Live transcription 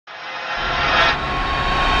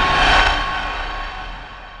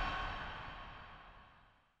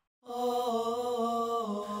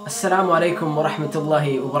Assalamu alaikum wa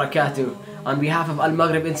rahmatullahi wa barakatuh. On behalf of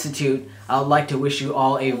AlMaghrib Institute, I would like to wish you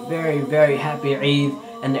all a very, very happy Eid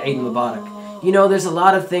and Eid Mubarak. You know, there's a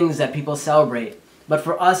lot of things that people celebrate, but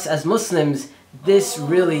for us as Muslims, this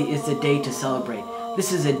really is the day to celebrate.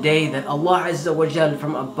 This is a day that Allah Azza wa Jal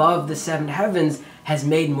from above the seven heavens has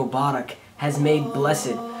made Mubarak, has made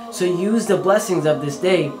blessed. So use the blessings of this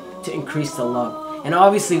day to increase the love. And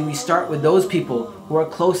obviously we start with those people who are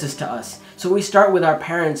closest to us. So we start with our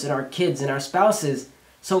parents and our kids and our spouses.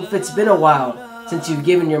 So if it's been a while since you've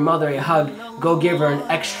given your mother a hug, go give her an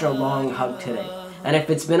extra long hug today. And if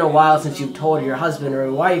it's been a while since you've told your husband or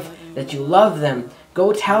your wife that you love them,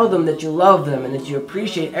 go tell them that you love them and that you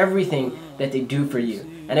appreciate everything that they do for you.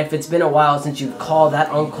 And if it's been a while since you've called that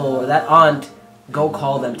uncle or that aunt, go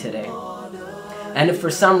call them today. And if for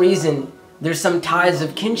some reason there's some ties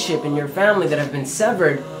of kinship in your family that have been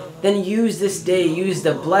severed, then use this day, use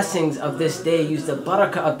the blessings of this day, use the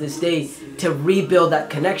barakah of this day to rebuild that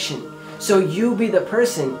connection. So you be the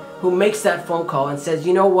person who makes that phone call and says,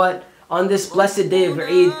 you know what, on this blessed day of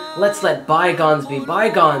Eid, let's let bygones be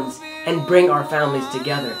bygones and bring our families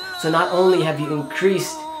together. So not only have you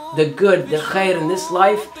increased the good, the khair in this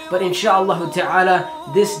life, but inshaAllah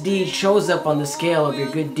ta'ala, this deed shows up on the scale of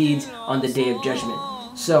your good deeds on the day of judgment.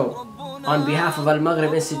 So, on behalf of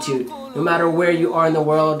AlMaghrib Institute, no matter where you are in the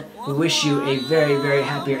world, we wish you a very, very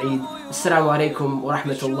happy Eid. Assalamu alaikum wa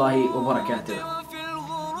rahmatullahi wa barakatuh.